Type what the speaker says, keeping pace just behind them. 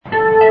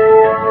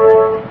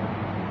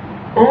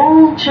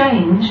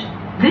Change.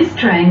 This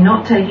train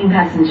not taking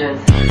passengers.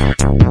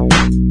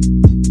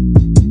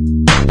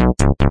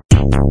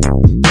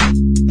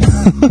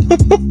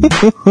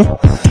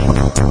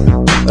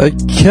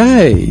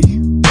 Okay.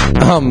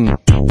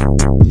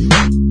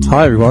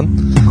 Hi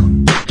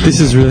everyone. This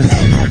is really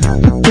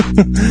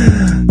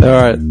all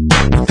right.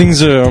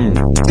 Things are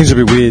a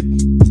bit weird,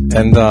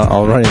 and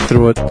I'll run you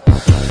through it.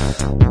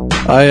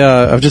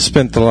 I've just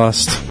spent the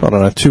last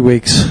 2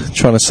 weeks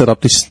trying to set up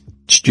this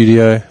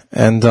studio,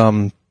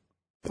 and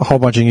a whole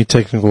bunch of new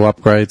technical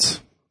upgrades.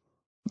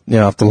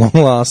 After long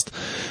last.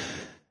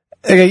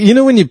 Okay, you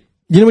know when you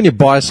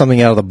buy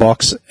something out of the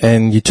box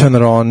and you turn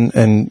it on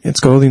and it's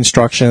got all the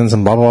instructions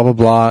and blah, blah, blah,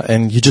 blah,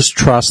 and you just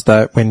trust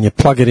that when you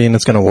plug it in,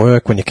 it's going to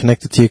work. When you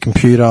connect it to your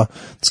computer,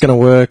 it's going to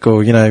work.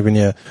 Or, when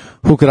you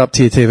hook it up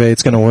to your TV,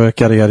 it's going to work,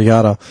 yada, yada,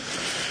 yada.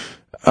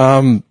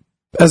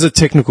 As a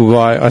technical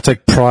guy, I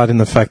take pride in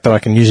the fact that I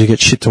can usually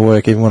get shit to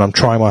work even when I'm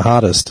trying my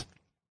hardest.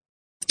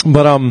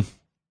 But,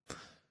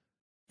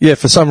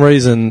 for some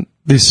reason,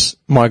 this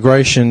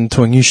migration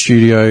to a new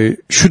studio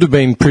should have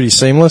been pretty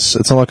seamless.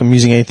 It's not like I'm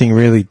using anything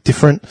really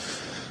different.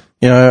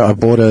 I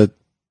bought a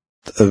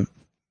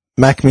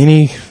Mac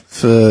Mini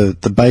for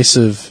the base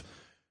of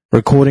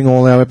recording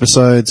all our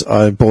episodes.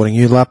 I bought a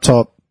new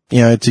laptop,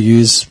 to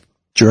use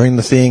during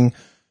the thing.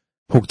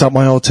 Hooked up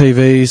my old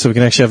TV so we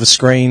can actually have a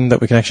screen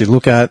that we can actually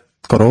look at.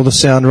 Got all the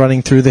sound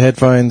running through the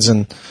headphones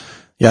and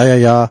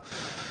And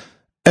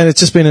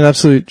it's just been an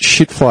absolute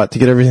shit fight to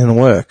get everything to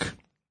work.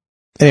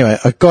 Anyway,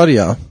 I got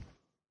here.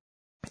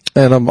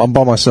 And I'm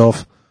by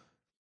myself,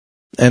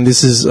 and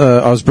this is,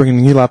 I was bringing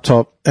a new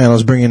laptop, and I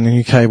was bringing a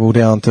new cable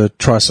down to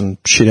try some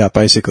shit out,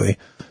 basically.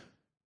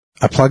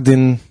 I plugged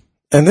in,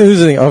 and it was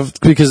the thing,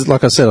 because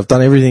like I said, I've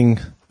done everything,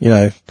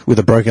 with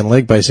a broken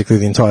leg, basically,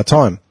 the entire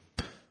time.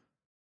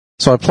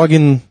 So I plug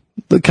in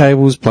the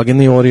cables, plug in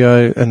the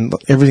audio, and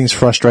everything's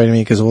frustrating me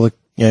because all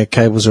the,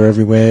 cables are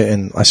everywhere,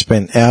 and I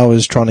spent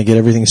hours trying to get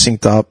everything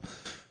synced up,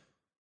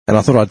 and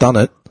I thought I'd done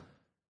it.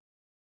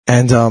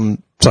 And,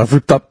 so I've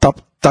ripped up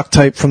duct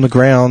tape from the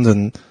ground,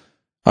 and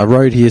I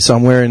rode here, so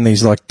I'm wearing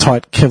these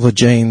tight Kevlar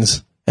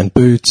jeans and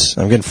boots.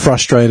 I'm getting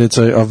frustrated,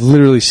 so I've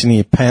literally sitting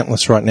here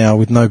pantless right now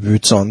with no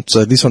boots on.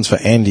 So this one's for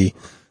Andy.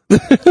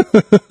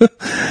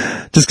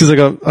 Just because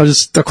I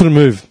couldn't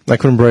move. I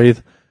couldn't breathe.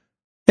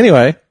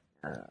 Anyway,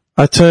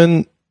 I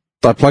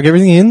plug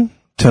everything in,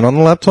 turn on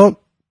the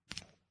laptop,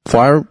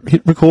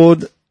 hit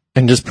record,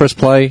 and just press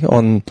play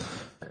on,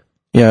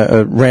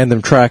 a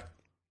random track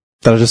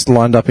that I just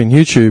lined up in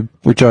YouTube,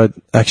 which I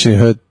actually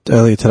heard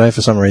earlier today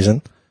for some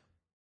reason,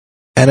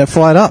 and it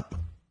fired up.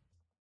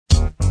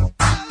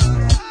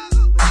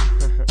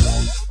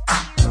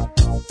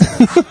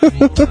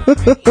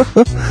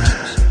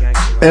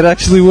 It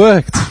actually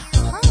worked.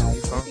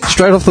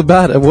 Straight off the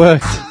bat, it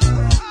worked.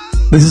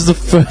 This is the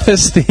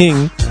first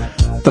thing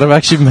that I've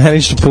actually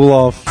managed to pull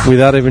off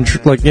without even,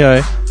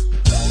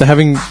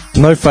 having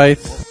no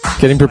faith,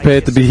 getting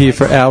prepared to be here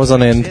for hours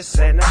on end.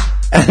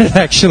 And it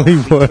actually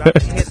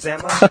worked.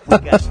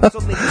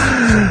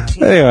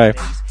 Anyway,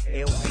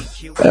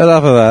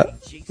 enough of that.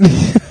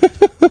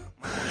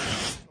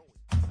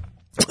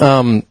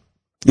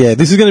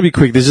 This is going to be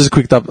quick. This is just a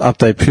quick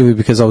update purely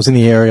because I was in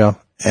the area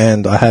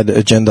and I had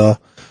agenda,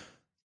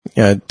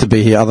 to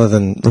be here other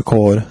than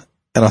record,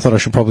 and I thought I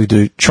should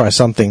probably try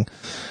something.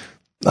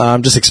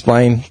 Just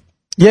explain.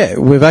 Yeah,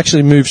 we've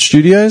actually moved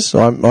studios.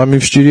 I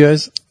moved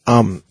studios.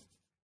 I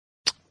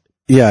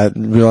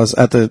realized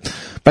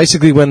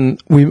basically when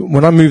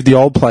I moved the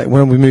old plate,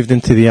 when we moved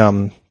into the,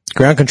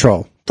 ground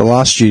control, the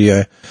last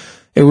studio,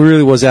 it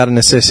really was out of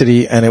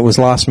necessity, and it was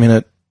last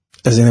minute,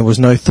 as in there was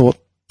no thought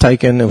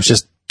taken. It was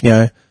just,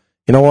 you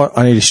know what?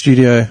 I need a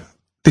studio.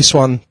 This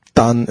one,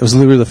 done. It was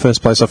literally the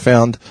first place I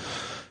found. It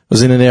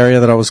was in an area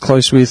that I was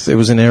close with. It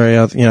was an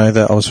area,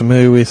 that I was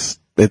familiar with.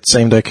 It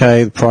seemed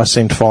okay. The price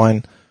seemed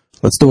fine.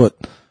 Let's do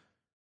it.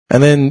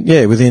 And then,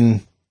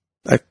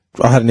 I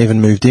hadn't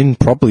even moved in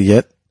properly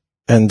yet.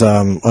 And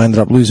I ended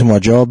up losing my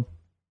job,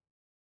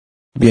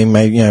 being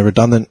made,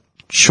 redundant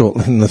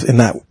shortly in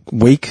that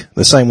week,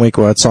 the same week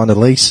where I'd signed a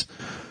lease.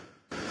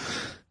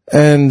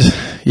 And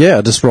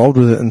I just rolled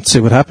with it and see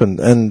what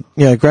happened. And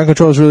ground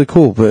control was really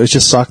cool, but it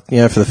just sucked. For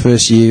the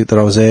first year that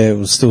I was there, it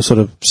was still sort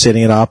of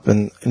setting it up,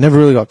 and I never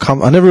really got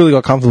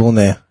comfortable in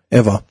there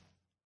ever.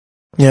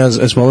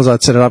 As well as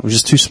I'd set it up, it was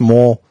just too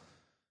small.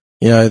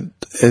 As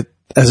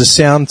a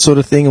sound sort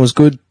of thing, it was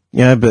good.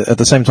 But at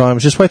the same time, it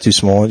was just way too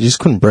small. You just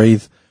couldn't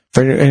breathe.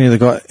 For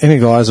any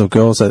guys or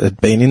girls that had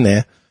been in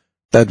there,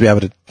 they'd be able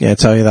to,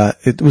 tell you that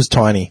it was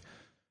tiny.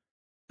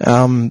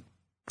 For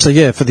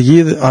the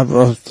year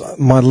that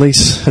my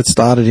lease had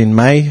started in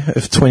May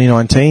of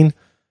 2019.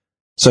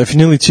 So for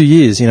nearly 2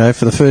 years,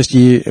 for the first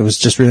year, it was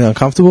just really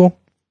uncomfortable.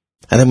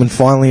 And then when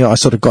finally I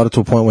sort of got it to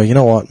a point where,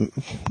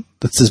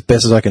 that's as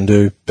best as I can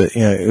do. But,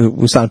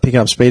 we're starting picking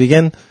up speed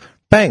again.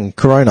 Bang,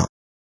 Corona.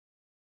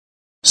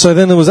 So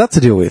then there was that to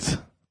deal with.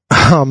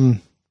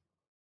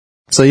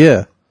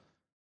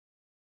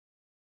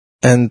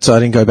 And so I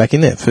didn't go back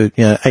in there for,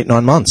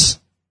 8-9 months.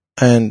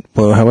 And,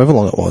 well, however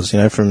long it was,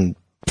 from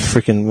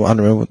freaking, I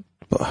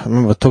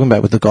remember talking about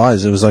it with the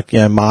guys. It was like,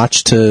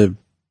 March to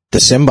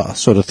December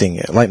sort of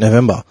thing, late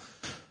November.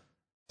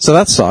 So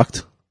that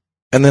sucked.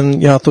 And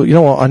then, I thought, you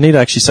know what, I need to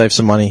actually save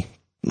some money.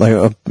 Like,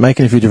 I'm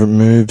making a few different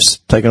moves,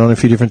 taking on a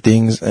few different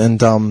things, and,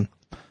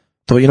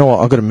 thought, you know what,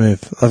 I've got to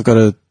move. I've got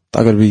to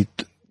be,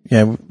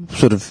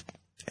 sort of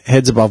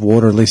heads above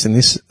water, at least in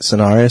this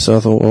scenario. So I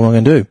thought, what am I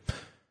going to do?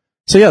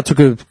 So it took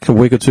a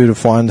week or two to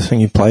find a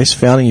new place,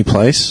 found a new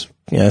place,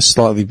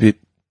 slightly bit,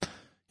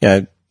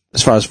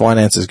 as far as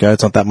finances go,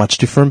 it's not that much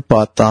different,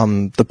 but,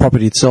 the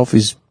property itself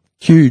is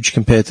huge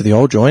compared to the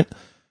old joint.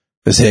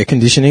 There's air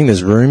conditioning,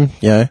 there's room,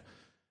 the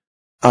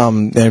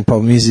only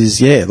problem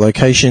is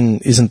location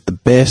isn't the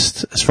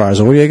best as far as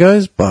audio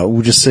goes, but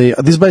we'll just see.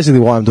 This is basically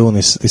why I'm doing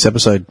this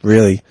episode,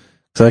 really,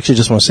 because I actually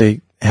just want to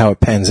see how it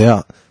pans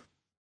out.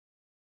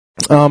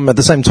 At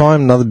the same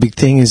time, another big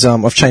thing is,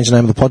 I've changed the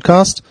name of the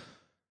podcast.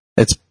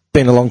 It's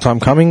been a long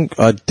time coming.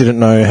 I didn't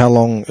know how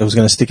long it was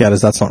going to stick out,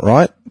 as that's not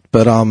right,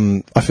 but,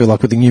 I feel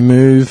like with the new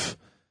move,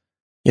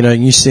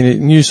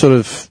 new sort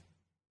of,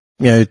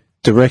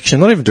 direction,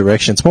 not even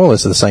direction, it's more or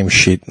less the same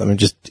shit. I mean,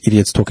 just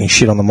idiots talking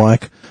shit on the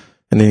mic,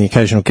 and then the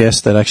occasional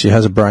guest that actually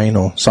has a brain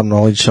or some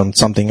knowledge on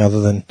something other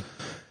than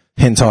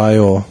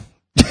hentai or,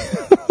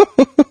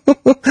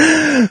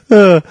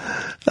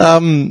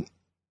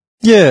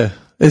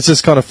 it's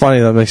just kind of funny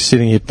that I'm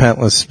sitting here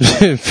pantless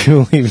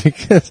purely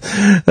because,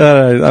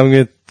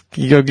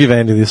 you gotta give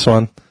Andy this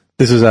one.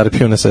 This is out of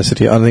pure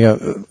necessity. I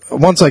think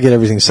once I get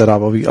everything set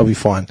up, I'll be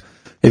fine.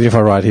 Even if I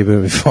ride here,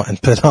 it'll be fine.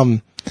 But,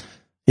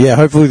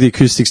 hopefully the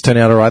acoustics turn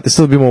out alright. There's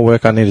still a bit more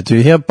work I need to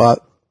do here,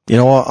 but you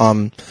know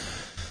what,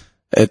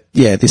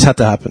 this had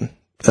to happen,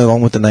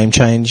 along with the name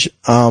change.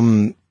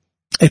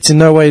 It's in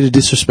no way to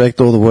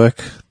disrespect all the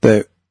work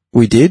that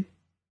we did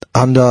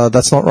under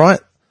That's Not Right.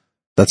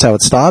 That's how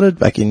it started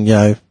back in,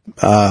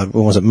 when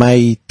was it,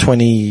 May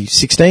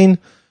 2016.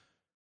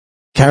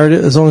 Carried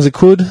it as long as it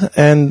could,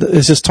 and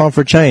it's just time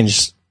for a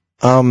change.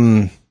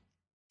 Train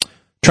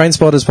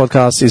Spotters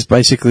podcast is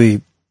basically, I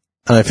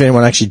don't know if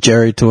anyone actually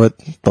jerried to it,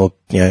 or,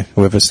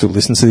 whoever still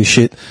listens to this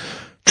shit.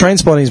 Train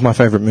Spotting is my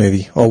favourite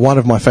movie, or one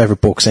of my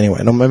favourite books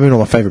anyway. Maybe not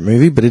my favourite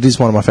movie, but it is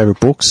one of my favourite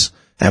books,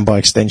 and by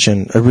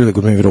extension, a really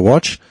good movie to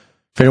watch.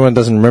 If anyone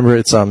doesn't remember,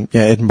 it's,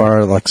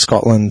 Edinburgh, like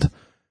Scotland,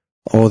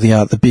 or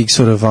the big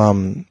sort of,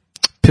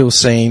 pill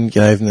scene, in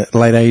the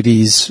late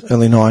 80s,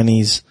 early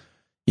 90s.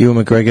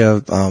 Ewan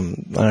McGregor, I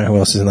don't know who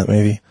else is in that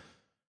movie.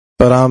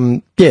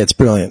 But, it's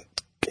brilliant.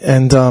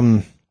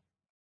 And,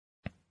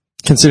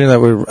 considering that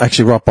we're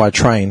actually right by a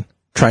train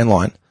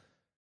line,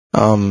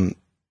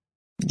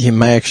 you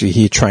may actually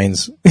hear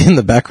trains in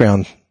the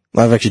background.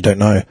 I actually don't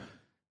know.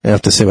 You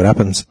have to see what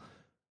happens.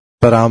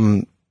 But,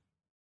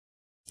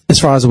 as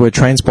far as the word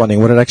train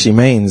spotting, what it actually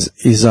means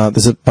is,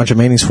 there's a bunch of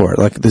meanings for it.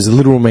 Like, there's a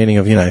literal meaning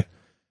of,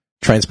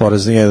 train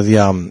spotters,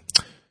 the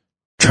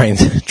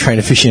train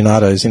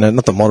aficionados,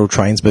 not the model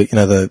trains, but,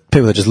 the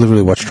people that just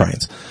literally watch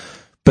trains.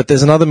 But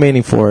there's another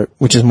meaning for it,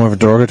 which is more of a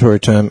derogatory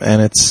term,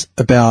 and it's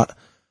about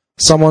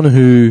someone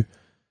who,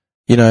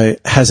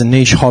 has a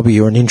niche hobby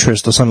or an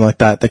interest or something like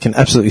that can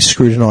absolutely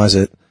scrutinize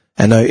it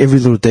and know every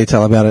little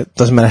detail about it.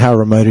 Doesn't matter how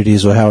remote it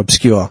is or how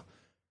obscure.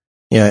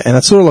 And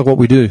that's sort of like what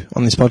we do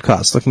on this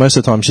podcast. Like, most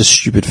of the time, it's just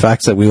stupid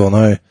facts that we all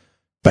know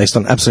based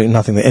on absolutely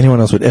nothing that anyone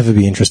else would ever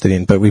be interested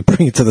in, but we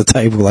bring it to the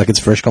table like it's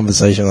fresh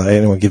conversation, like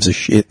anyone gives a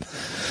shit.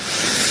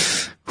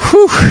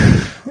 Whew.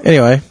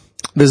 Anyway,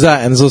 there's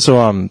that, and there's also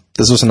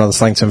another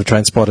slang term for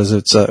train spotters.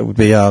 It would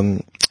be,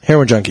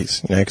 heroin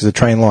junkies, because the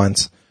train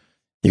lines.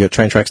 You got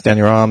train tracks down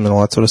your arm and all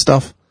that sort of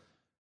stuff.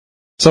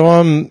 So,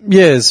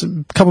 there's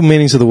a couple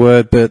meanings of the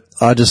word, but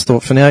I just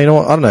thought for now, you know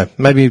what, I don't know,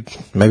 maybe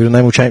the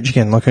name will change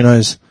again, like who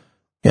knows,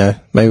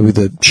 maybe with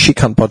the shit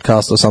cunt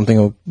podcast or something,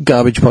 or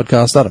garbage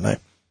podcast, I don't know.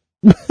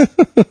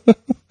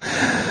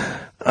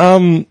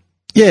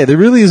 There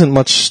really isn't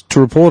much to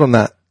report on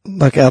that,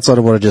 like outside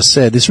of what I just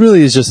said. This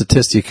really is just to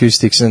test the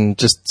acoustics and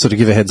just sort of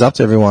give a heads up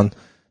to everyone.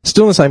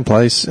 Still in the same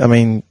place. I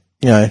mean,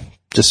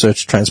 just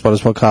search Train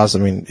Spotters podcast. I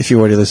mean, if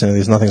you're already listening to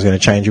this, nothing's going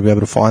to change. You'll be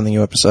able to find the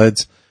new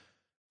episodes.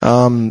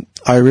 I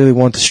really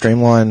want to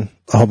streamline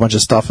a whole bunch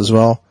of stuff as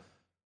well.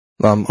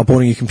 I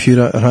bought a new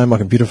computer at home. My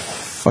computer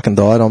fucking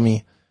died on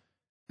me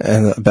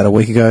about a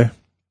week ago.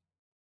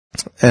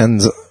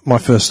 And my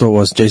first thought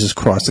was, Jesus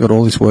Christ, I've got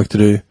all this work to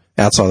do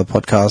outside the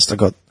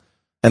podcast.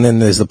 And then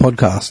there's the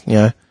podcast,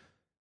 here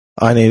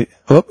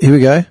we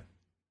go.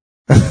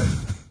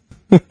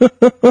 I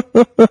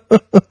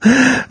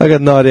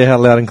got no idea how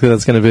loud and clear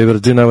that's going to be, but I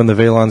do know when the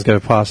V-lines go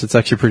past, it's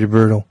actually pretty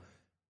brutal.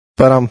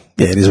 But,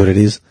 it is what it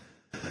is.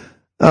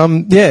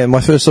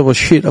 My first thought was,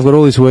 shit, I've got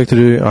all this work to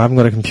do. I haven't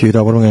got a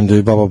computer. What am I going to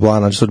do? Blah, blah, blah.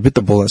 And I just sort of bit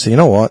the bullet and said, you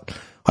know what?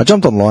 I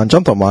jumped on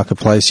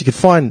Marketplace. You could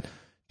find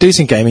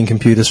decent gaming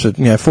computers for,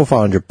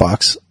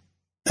 $400-500.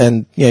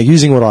 And,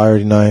 using what I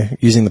already know,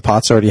 using the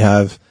parts I already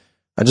have,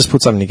 I just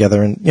put something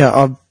together. And,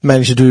 I've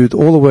managed to do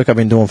all the work I've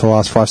been doing for the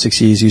last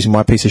 5-6 years using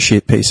my piece of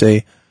shit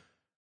PC.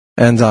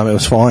 And, it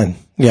was fine.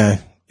 In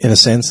a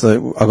sense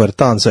that I got it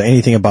done. So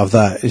anything above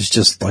that is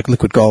just like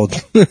liquid gold.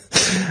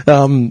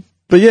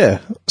 yeah,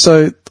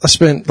 so I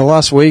spent the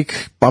last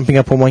week bumping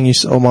up all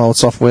my old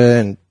software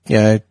and,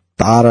 data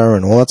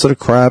and all that sort of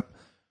crap.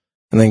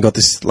 And then got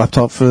this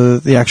laptop for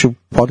the actual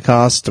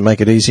podcast to make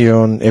it easier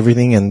on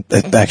everything, and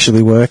it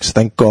actually works,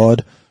 thank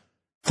God.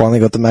 Finally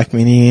got the Mac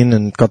Mini in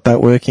and got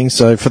that working.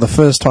 So for the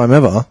first time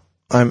ever,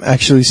 I'm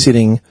actually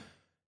sitting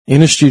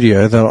in a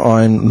studio that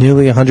I'm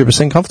nearly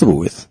 100% comfortable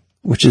with,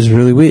 which is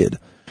really weird.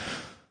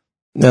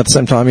 Now, at the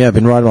same time, I've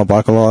been riding my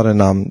bike a lot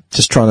and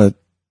just trying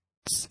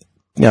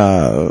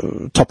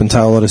to top and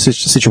tail a lot of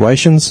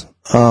situations.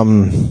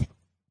 But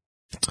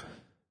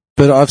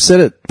I've said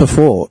it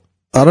before.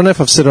 I don't know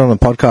if I've said it on a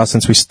podcast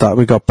since we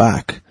got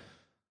back,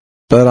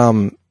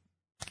 but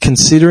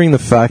considering the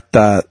fact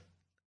that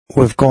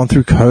we've gone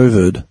through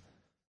COVID,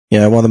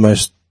 one of the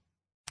most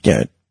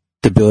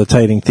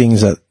debilitating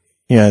things that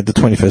the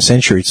 21st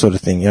century sort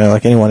of thing.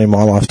 Like anyone in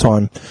my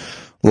lifetime,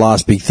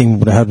 last big thing we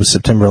would have had was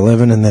September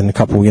 11, and then a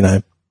couple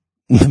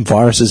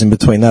viruses in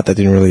between that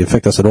didn't really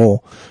affect us at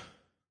all.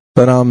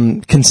 But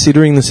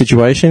considering the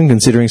situation,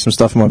 considering some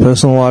stuff in my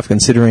personal life,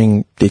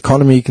 considering the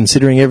economy,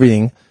 considering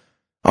everything,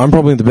 I'm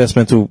probably in the best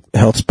mental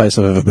health space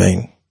I've ever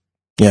been,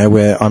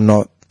 where I'm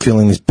not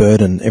feeling this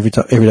burden every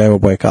day I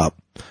wake up,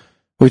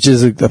 which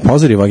is a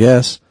positive, I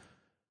guess.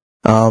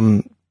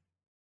 I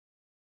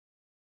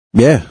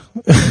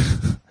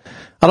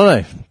don't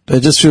know.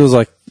 It just feels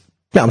like,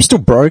 I'm still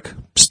broke,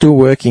 still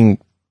working,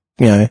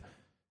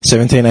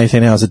 17,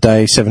 18 hours a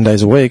day, 7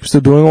 days a week,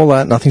 still doing all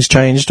that. Nothing's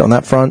changed on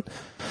that front.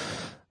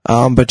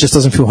 But it just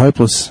doesn't feel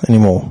hopeless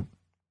anymore,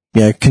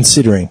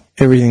 considering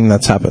everything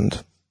that's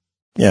happened,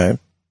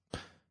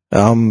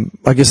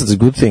 I guess it's a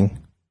good thing.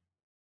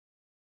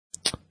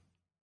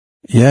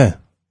 Yeah.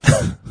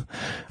 I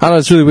know,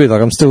 it's really weird. Like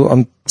I'm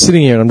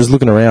sitting here and I'm just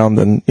looking around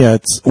and,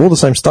 it's all the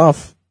same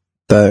stuff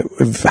that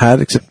we've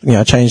had, except,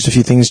 I changed a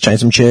few things,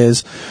 changed some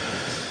chairs.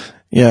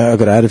 I've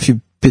got to add a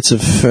few bits of,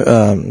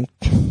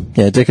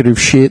 decorative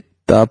shit.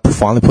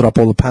 Finally put up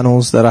all the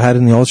panels that I had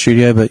in the old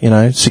studio, but,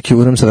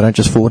 secured them so they don't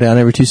just fall down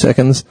every 2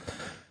 seconds.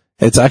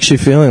 It's actually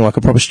feeling like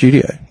a proper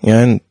studio,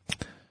 and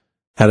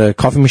had a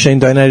coffee machine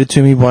donated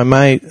to me by a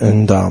mate,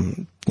 and,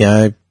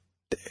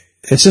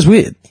 it's just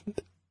weird.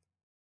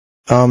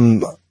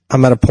 I'm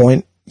at a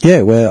point,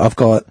 where I've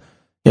got,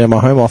 my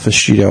home office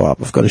studio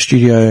up. I've got a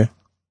studio,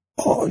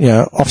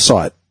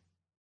 off-site,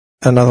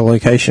 another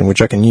location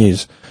which I can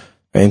use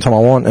anytime I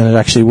want, and it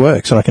actually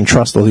works, and I can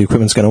trust all the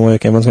equipment's going to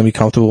work, everyone's going to be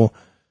comfortable.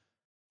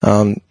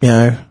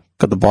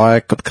 Got the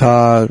bike, got the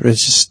car,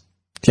 it's just,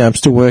 I'm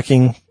still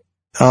working.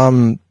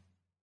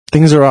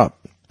 Things are up.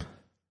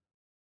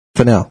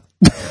 For now.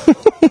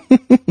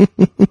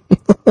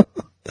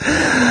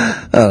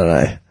 I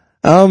don't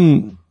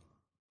know.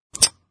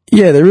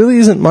 There really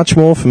isn't much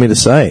more for me to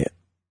say.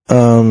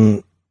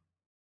 I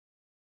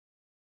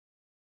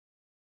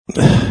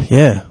don't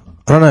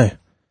know.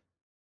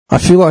 I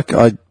feel like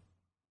I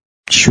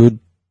should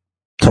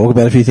talk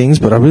about a few things,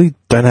 but I really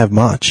don't have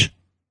much.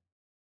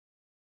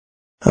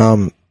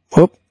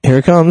 Here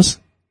it comes.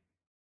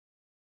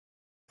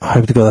 I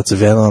hope to God that's a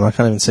Valon. I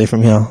can't even see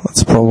from here.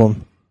 That's a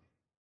problem.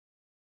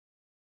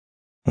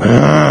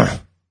 I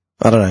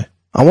don't know.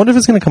 I wonder if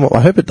it's going to come up.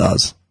 I hope it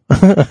does.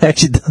 I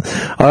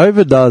hope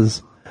it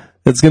does.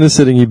 It's going to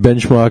set a new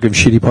benchmark of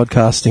shitty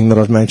podcasting that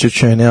I've managed to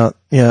churn out,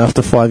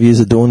 after 5 years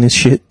of doing this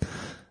shit.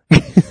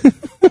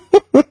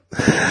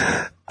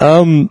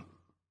 I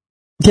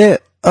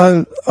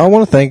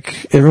want to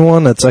thank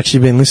everyone that's actually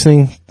been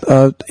listening.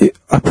 I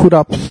put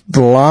up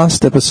the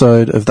last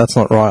episode of That's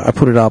Not Right. I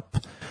put it up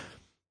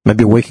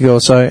maybe a week ago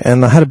or so,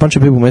 and I had a bunch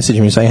of people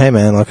messaging me saying, hey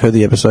man, like, heard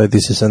the episode,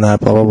 this and that,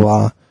 blah, blah,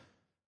 blah.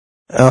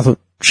 And I thought,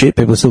 shit,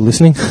 people are still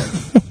listening.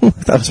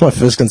 That was my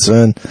first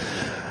concern.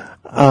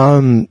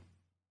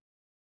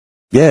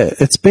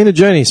 It's been a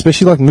journey,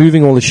 especially like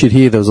moving all the shit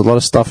here. There was a lot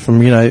of stuff from,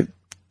 the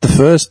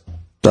first,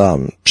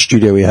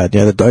 studio we had,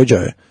 the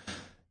dojo,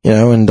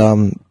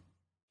 and,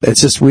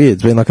 it's just weird.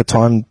 It's been like a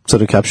time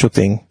sort of capsule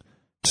thing,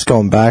 just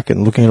going back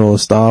and looking at all the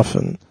stuff,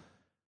 and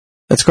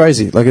it's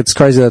crazy. Like, it's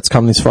crazy that it's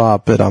come this far,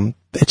 but,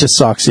 it just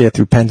sucks,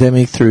 through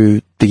pandemic,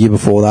 through the year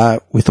before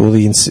that, with all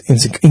the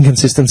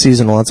inconsistencies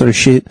and all that sort of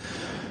shit.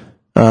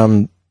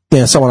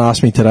 Someone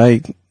asked me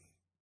today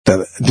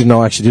that didn't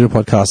know I actually did a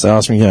podcast. They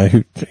asked me,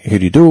 who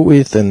do you do it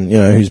with, and,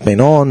 who's been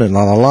on, and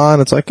la la la,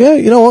 and it's like,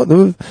 you know what, there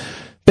have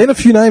been a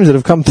few names that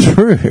have come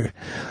through.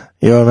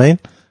 You know what I mean?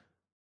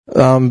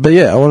 I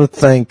want to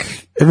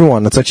thank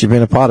everyone that's actually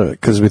been a part of it,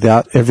 because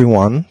without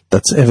everyone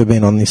that's ever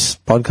been on this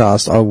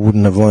podcast, I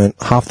wouldn't have learned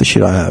half the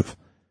shit I have.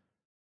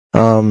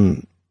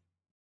 I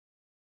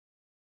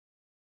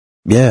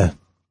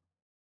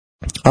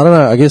don't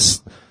know, I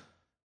guess,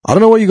 I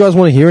don't know what you guys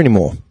want to hear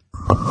anymore.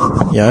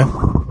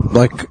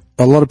 Like,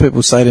 a lot of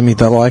people say to me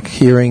they like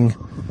hearing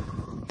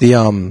the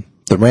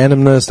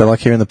randomness, they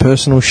like hearing the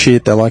personal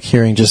shit, they like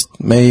hearing just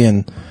me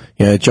and,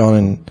 John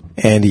and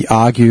Andy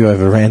argue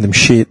over random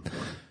shit.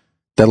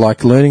 They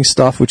like learning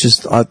stuff, which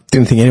is, I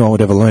didn't think anyone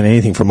would ever learn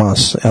anything from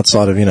us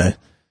outside of, a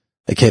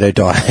keto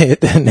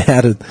diet and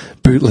how to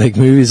bootleg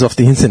movies off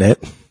the internet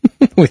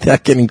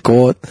without getting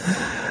caught.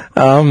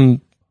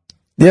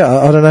 yeah,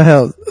 I don't know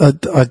how,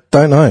 I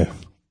don't know.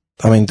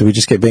 I mean, do we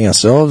just keep being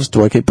ourselves?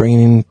 Do I keep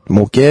bringing in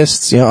more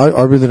guests? You know,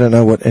 I really don't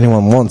know what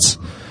anyone wants.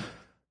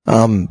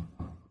 I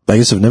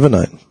guess I've never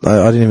known.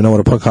 I didn't even know what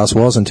a podcast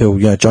was until,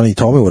 you know, Johnny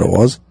told me what it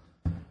was.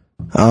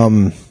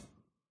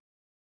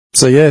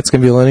 So yeah, it's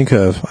going to be a learning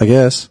curve, I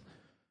guess.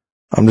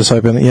 I'm just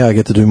hoping, yeah, I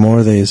get to do more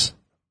of these.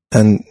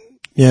 And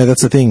yeah,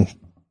 that's the thing.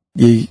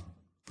 I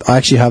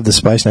actually have the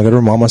space, and I've got to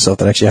remind myself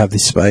that I actually have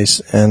this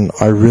space, and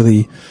I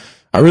really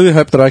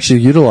hope that I actually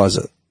utilize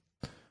it.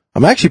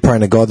 I'm actually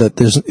praying to God that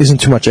there isn't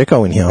too much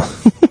echo in here.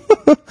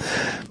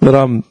 But,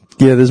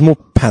 yeah, there's more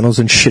panels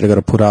and shit I got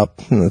to put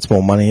up, and it's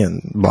more money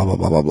and blah, blah,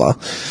 blah, blah, blah.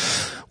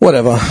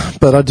 Whatever.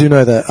 But I do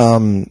know that,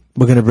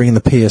 we're going to bring in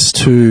the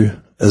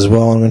PS2 as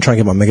well. I'm going to try and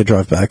get my Mega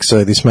Drive back,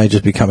 so this may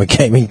just become a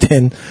gaming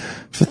den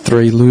for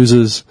 3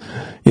 losers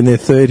in their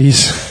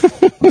 30s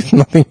with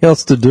nothing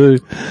else to do.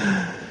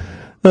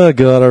 Oh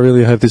God, I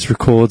really hope this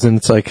records and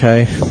it's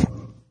okay.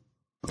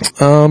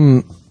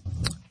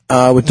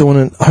 We're doing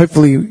it,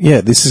 hopefully,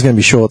 yeah, this is going to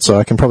be short, so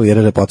I can probably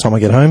edit it by the time I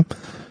get home.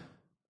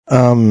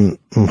 I'm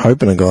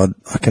hoping to God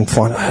I can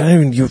find, I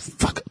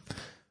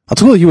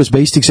took all the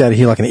USB sticks out of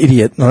here like an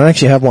idiot, and I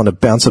actually have one to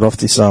bounce it off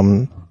this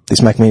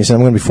Mac Mini, so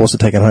I'm going to be forced to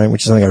take it home,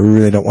 which is something I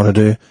really don't want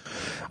to do.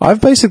 I've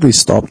basically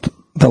stopped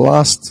the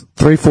last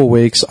 3-4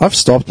 weeks. I've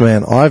stopped,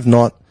 man. I've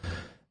not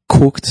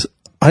cooked.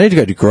 I need to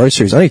go to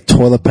groceries. I need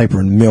toilet paper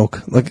and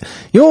milk. Like,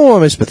 you know what one of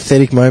my most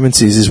pathetic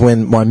moments is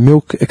when my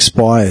milk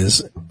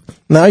expires.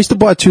 Now, I used to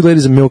buy 2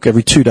 liters of milk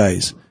every 2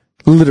 days.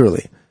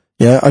 Literally.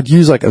 Yeah, I'd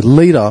use like a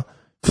liter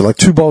for like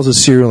 2 bowls of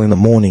cereal in the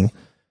morning,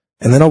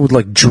 and then I would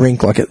like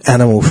drink like an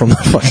animal from the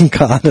fucking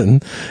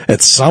carton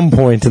at some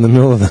point in the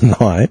middle of the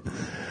night.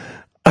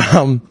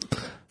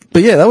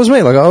 But yeah, that was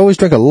me. Like, I always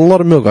drank a lot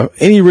of milk.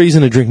 Any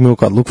reason to drink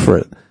milk, I'd look for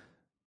it.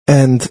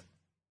 And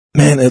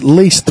man, at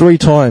least 3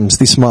 times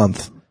this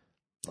month,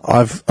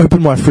 I've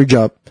opened my fridge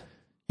up,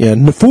 you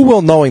know, full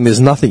well knowing there's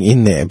nothing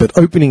in there, but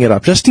opening it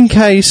up just in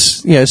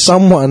case, you know,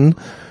 someone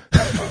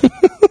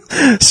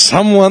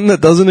that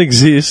doesn't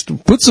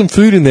exist put some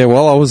food in there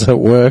while I was at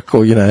work,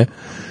 or, you know,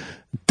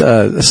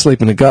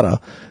 asleep in the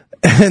gutter.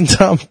 And,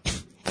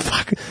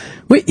 fuck,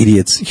 we're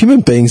idiots.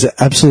 Human beings are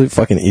absolute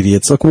fucking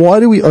idiots. Like, why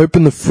do we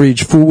open the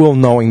fridge full well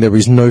knowing there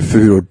is no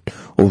food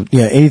or,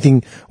 you know,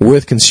 anything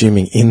worth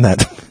consuming in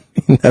that,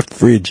 in that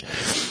fridge?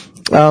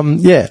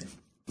 Yeah.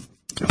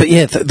 But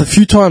yeah, the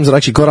few times that I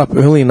actually got up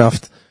early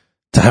enough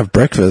to have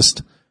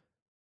breakfast,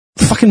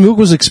 fucking milk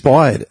was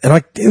expired.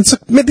 And it's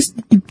like, man, this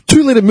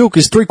 2 liter milk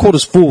is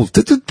 3/4 full.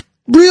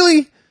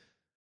 Really?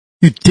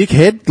 You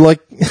dickhead?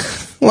 Like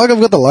I've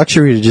got the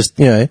luxury to just,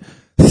 you know,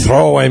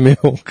 throw away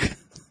milk.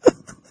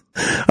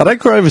 I don't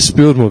cry over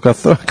spilled milk. I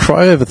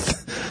cry over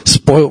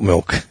spoilt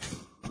milk.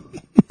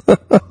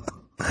 And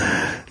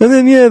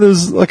then, yeah, there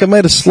was, like, I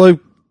made a slow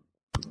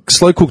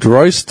cooked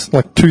roast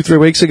like 2-3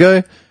 weeks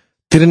ago.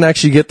 Didn't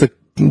actually get to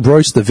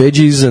roast the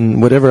veggies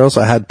and whatever else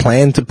I had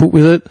planned to put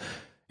with it.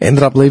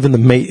 Ended up leaving the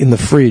meat in the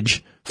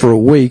fridge for a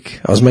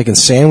week. I was making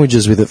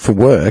sandwiches with it for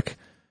work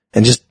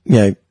and just, you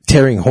know,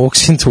 tearing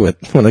hawks into it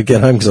when I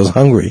get home because I was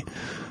hungry.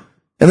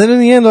 And then in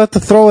the end, I had to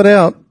throw it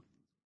out.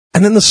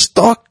 And then the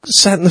stock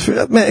sat in the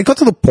fridge. Man, it got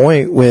to the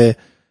point where,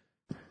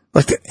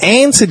 like, the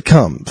ants had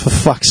come, for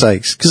fuck's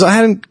sakes, because I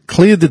hadn't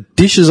cleared the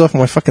dishes off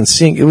my fucking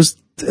sink.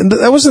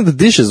 That wasn't the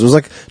dishes. It was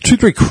like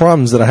 2-3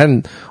 crumbs that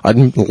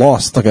I'd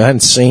lost, like I hadn't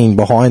seen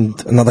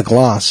behind another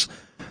glass.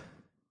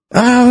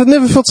 I've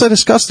never felt so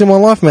disgusted in my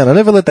life, man. I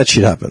never let that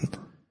shit happen.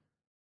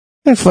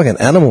 I'm a fucking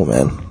animal,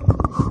 man.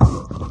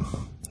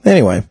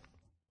 Anyway,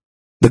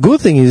 the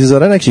good thing is I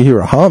don't actually hear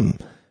a hum.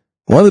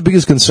 One of the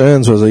biggest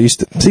concerns was I used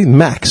to see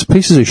Macs,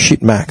 pieces of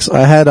shit Macs.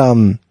 I had,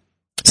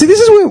 see, this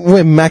is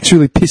where Macs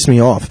really pissed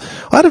me off.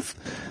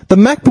 The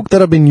MacBook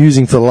that I've been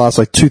using for the last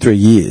like 2-3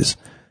 years,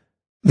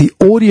 the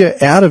audio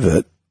out of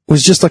it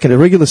was just like a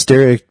regular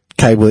stereo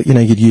cable that, you know,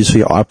 you'd use for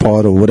your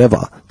iPod or whatever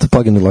to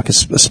plug into like a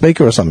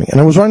speaker or something. And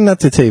I was running that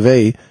to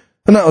TV.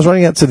 No, I was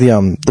running out to the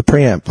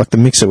preamp, like the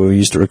mixer where we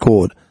used to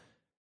record.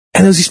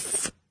 And there was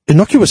this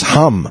innocuous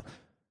hum.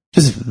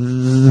 Just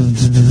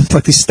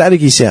like this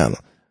staticky sound.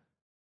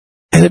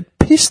 And it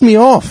pissed me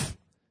off.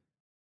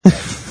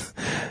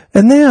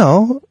 And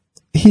now,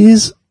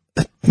 here's,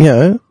 you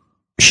know,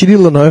 shitty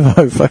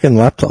Lenovo fucking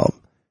laptop.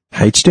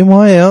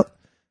 HDMI out.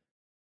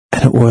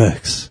 And it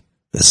works.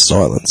 There's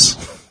silence.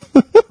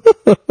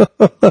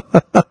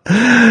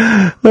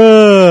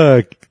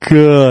 Oh,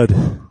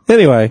 God.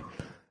 Anyway,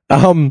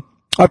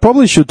 I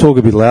probably should talk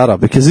a bit louder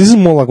because this is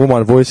more like what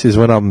my voice is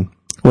when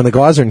the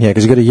guys are in here,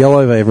 because you got to yell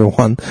over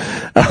everyone,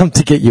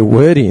 to get your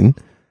word in.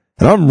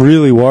 And I'm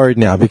really worried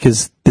now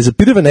because there's a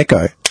bit of an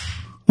echo,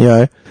 you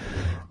know,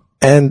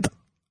 and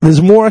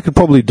there's more I could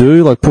probably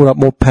do, like put up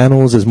more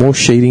panels, there's more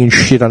sheeting and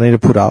shit I need to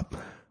put up,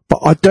 but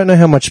I don't know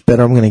how much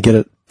better I'm going to get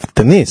it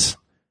than this.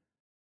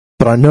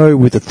 But I know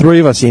with the 3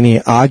 of us in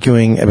here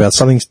arguing about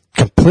something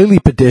completely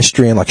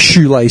pedestrian, like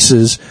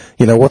shoelaces,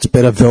 you know, what's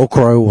better,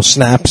 Velcro or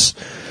snaps,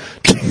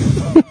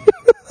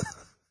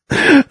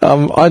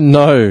 I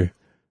know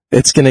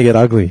it's going to get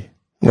ugly,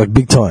 like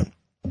big time.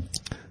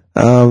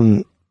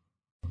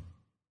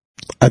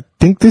 I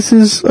think this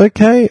is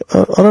okay.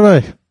 I don't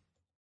know.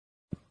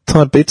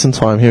 Time beats in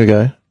time. Here we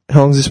go. How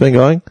long has this been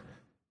going?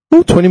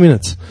 Oh, 20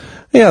 minutes.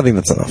 Yeah, I think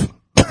that's enough.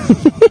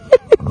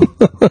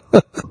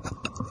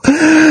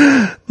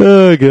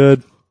 Oh,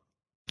 good.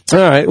 All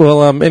right.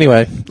 Well,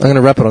 anyway, I'm going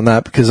to wrap it on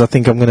that because I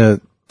think I'm going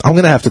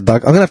to have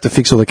to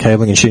fix all the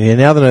cabling and shit here.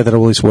 Now that I know that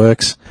all this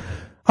works,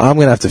 I'm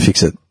going to have to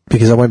fix it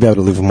because I won't be able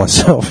to live with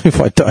myself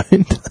if I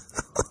don't.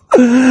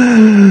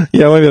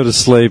 Yeah, I won't be able to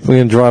sleep. We're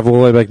going to drive all the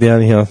way back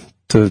down here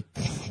to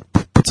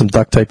put some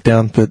duct tape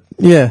down. But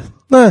yeah,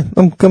 no,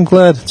 I'm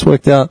glad it's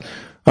worked out.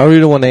 I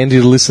really don't want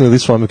Andy to listen to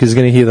this one because he's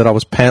going to hear that I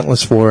was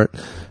pantless for it,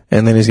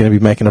 and then he's going to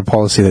be making a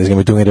policy that he's going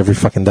to be doing it every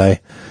fucking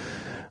day.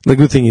 The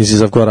good thing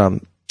is I've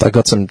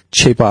got some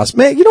cheap ass,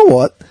 man, you know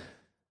what?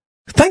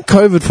 Thank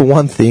COVID for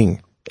one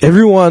thing.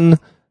 Everyone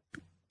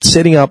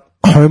setting up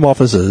home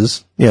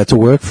offices, to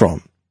work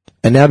from.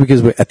 And now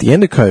because we're at the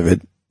end of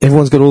COVID,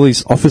 everyone's got all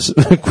these office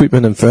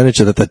equipment and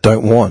furniture that they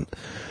don't want.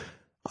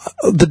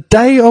 The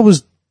day I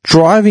was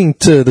driving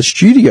to the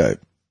studio,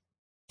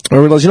 I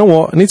realized, you know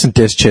what? I need some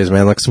desk chairs,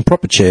 man, like some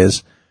proper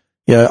chairs.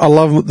 I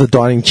love the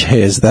dining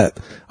chairs that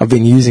I've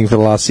been using for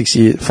the last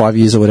 5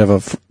 years or whatever.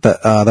 They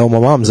were my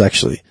mum's,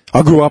 actually.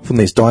 I grew up on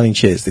these dining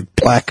chairs. They're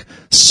black,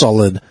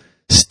 solid,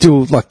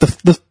 still like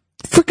the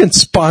freaking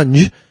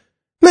sponge.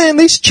 Man,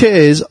 these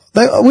chairs,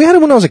 we had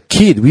them when I was a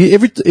kid.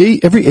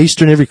 Every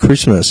Easter and every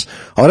Christmas,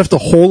 I would have to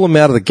haul them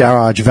out of the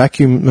garage,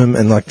 vacuum them,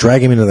 and like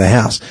drag them into the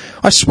house.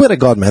 I swear to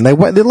God, man,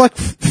 they're like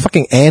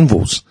fucking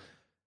anvils.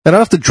 And I'd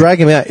have to drag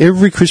them out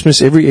every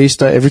Christmas, every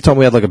Easter, every time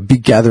we had like a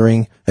big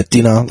gathering, a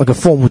dinner, like a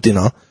formal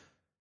dinner.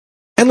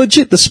 And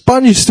legit, the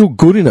sponge is still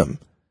good in them.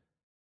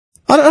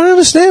 I don't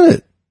understand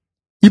it.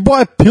 You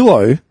buy a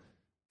pillow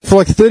for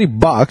like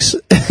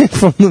 $30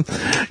 from them,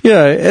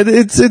 and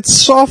it's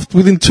soft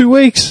within 2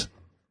 weeks.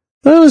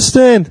 I don't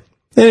understand.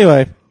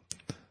 Anyway.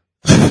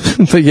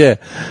 But yeah.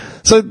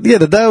 So yeah,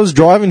 the day I was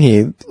driving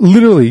here,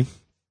 literally,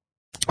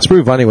 it's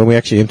pretty funny when we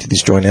actually emptied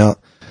this joint out.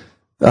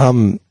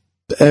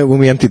 When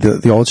we emptied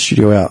the old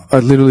studio out,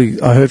 I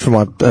heard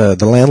from the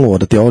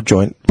landlord at the old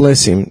joint,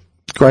 bless him,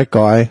 great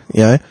guy,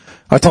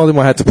 I told him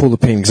I had to pull the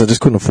pin because I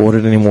just couldn't afford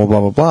it anymore,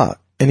 blah, blah, blah.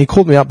 And he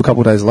called me up a couple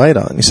of days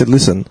later and he said,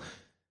 listen,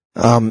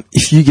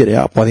 if you get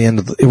out by the end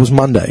of it was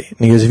Monday, and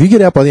he goes, if you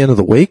get out by the end of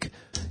the week,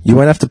 you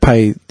won't have to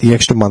pay the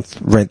extra month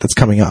rent that's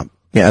coming up.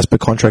 Yeah, as per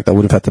contract, I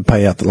would have had to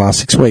pay out the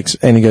last 6 weeks.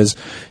 And he goes,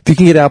 if you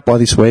can get out by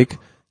this week,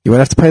 you won't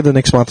have to pay the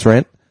next month's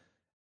rent.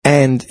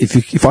 And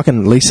if I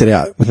can lease it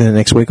out within the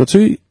next week or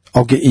two,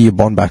 I'll get you your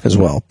bond back as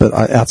well. But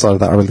outside of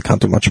that, I really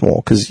can't do much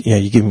more because,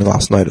 you give me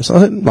last minute notice.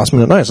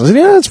 I said,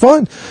 yeah, that's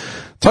fine.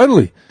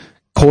 Totally.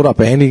 Called up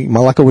Andy,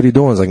 Malaka, what are you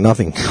doing? I was like,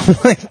 nothing.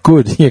 Like,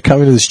 good. You're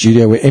coming to the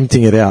studio. We're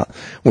emptying it out.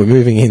 We're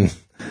moving in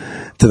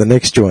to the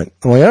next joint.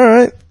 I'm like, all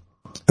right.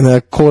 And then I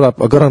called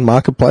up, I got on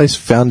Marketplace,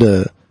 found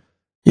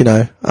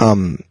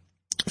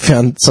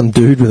found some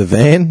dude with a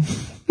van.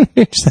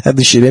 Just had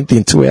the shit empty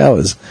in 2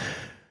 hours.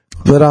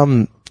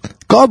 But,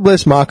 God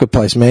bless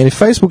Marketplace, man. If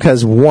Facebook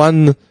has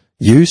one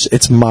use,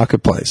 it's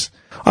Marketplace.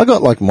 I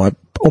got like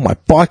all my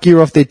bike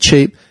gear off there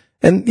cheap.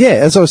 And yeah,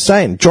 as I was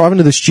saying, driving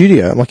to the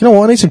studio, I'm like, you know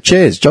what? I need some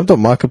chairs. Jumped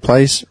on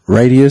Marketplace,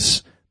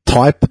 Radius,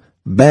 Type,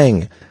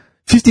 bang.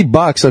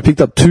 $50. I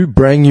picked up 2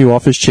 brand new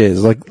office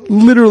chairs, like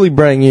literally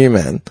brand new,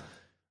 man.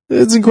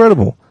 It's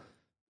incredible.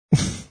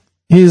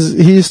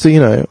 Here's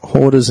to,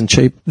 hoarders and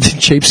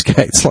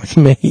cheapskates like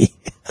me.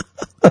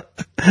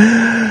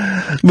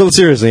 But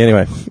seriously,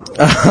 anyway.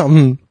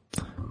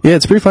 Yeah,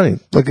 it's pretty funny.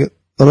 Like,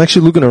 I'm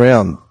actually looking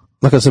around,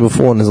 like I said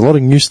before, and there's a lot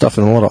of new stuff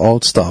and a lot of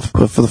old stuff.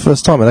 But for the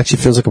first time, it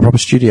actually feels like a proper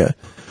studio.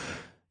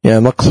 Yeah,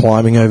 I'm not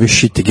climbing over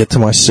shit to get to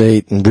my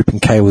seat and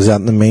ripping cables out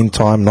in the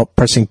meantime, not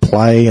pressing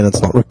play and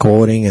it's not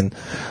recording and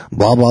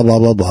blah, blah, blah,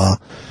 blah, blah.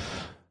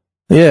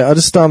 Yeah, I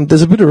just,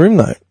 there's a bit of room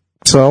though.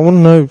 So I want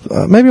to know,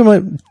 maybe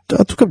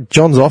I took up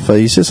John's offer.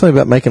 He said something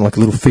about making like a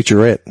little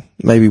featurette,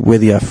 maybe where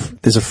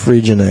there's a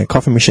fridge and a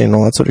coffee machine and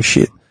all that sort of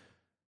shit.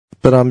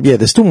 But, yeah,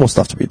 there's still more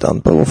stuff to be done,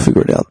 but we'll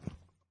figure it out.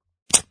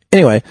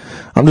 Anyway,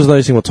 I'm just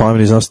noticing what time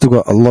it is. I've still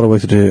got a lot of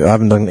work to do. I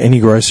haven't done any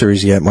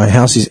groceries yet. My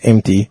house is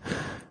empty.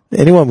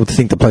 Anyone would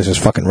think the place was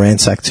fucking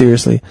ransacked,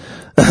 seriously.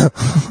 But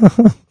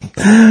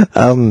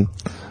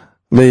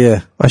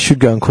yeah, I should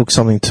go and cook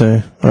something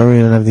too. I really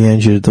don't have the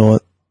energy to do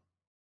it.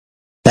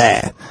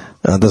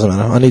 No, it doesn't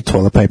matter. I need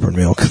toilet paper and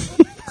milk.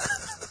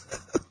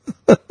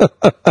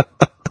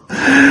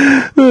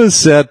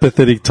 Sad,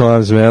 pathetic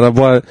times, man.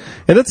 And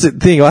that's the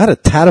thing. I had a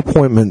tat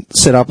appointment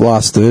set up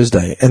last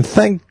Thursday, and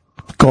thank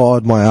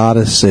God my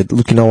artist said,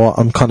 look, you know what?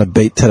 I'm kind of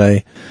beat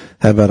today.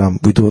 How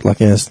about we do it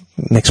like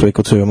next week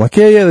or two? I'm like,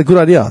 yeah, good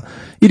idea.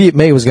 Idiot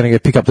me was going to go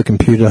pick up the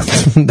computer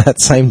that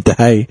same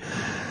day.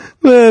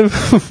 Man,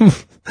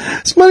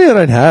 it's money I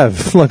don't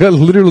have. Like, I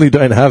literally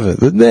don't have it.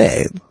 But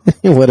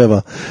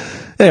whatever.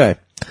 Anyway,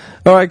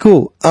 all right,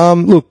 cool.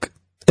 Look.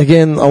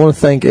 Again, I want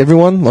to thank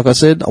everyone. Like I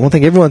said, I want to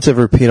thank everyone that's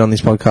ever appeared on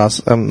this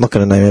podcast. I'm not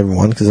going to name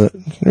everyone because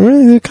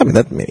there can't be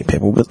that many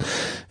people. But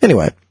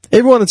anyway,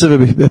 everyone that's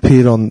ever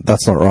appeared on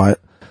That's Not Right.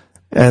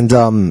 And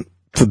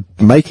for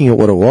making it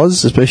what it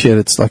was, especially at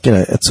its, like, you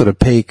know, at sort of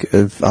peak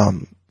of,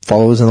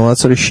 followers and all that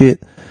sort of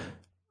shit.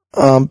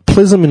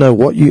 Please let me know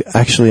what you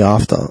actually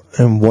after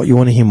and what you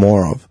want to hear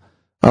more of.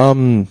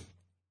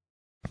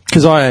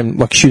 Cause I am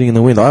like shooting in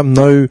the wind. I'm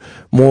no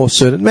more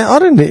certain. Man,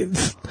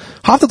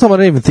 half the time I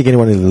don't even think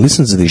anyone even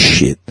listens to this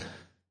shit.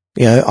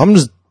 You know, I'm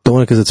just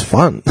doing it because it's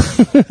fun.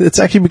 It's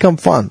actually become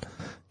fun.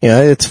 You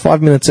know, it's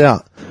 5 minutes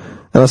out.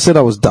 And I said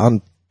I was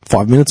done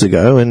 5 minutes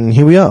ago, and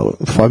here we are,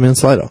 5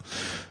 minutes later.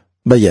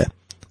 But yeah.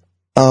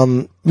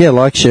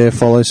 Like, share,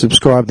 follow,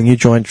 subscribe, the new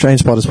joint, Train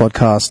Spotters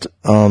Podcast.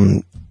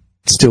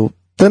 Still,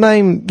 the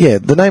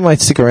name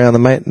might stick around,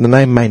 the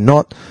name may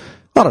not.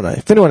 I don't know.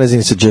 If anyone has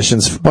any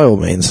suggestions, by all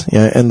means, you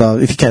know, and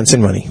if you can,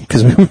 send money,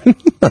 because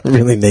I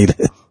really need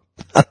it.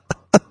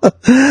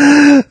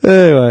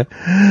 Anyway,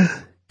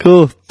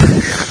 cool.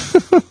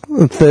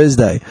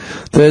 Thursday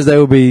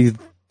will be,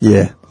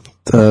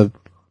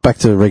 back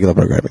to regular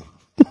programming.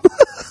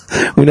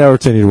 We now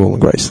return you to Will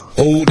and Grace.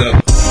 Hold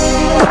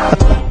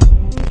up.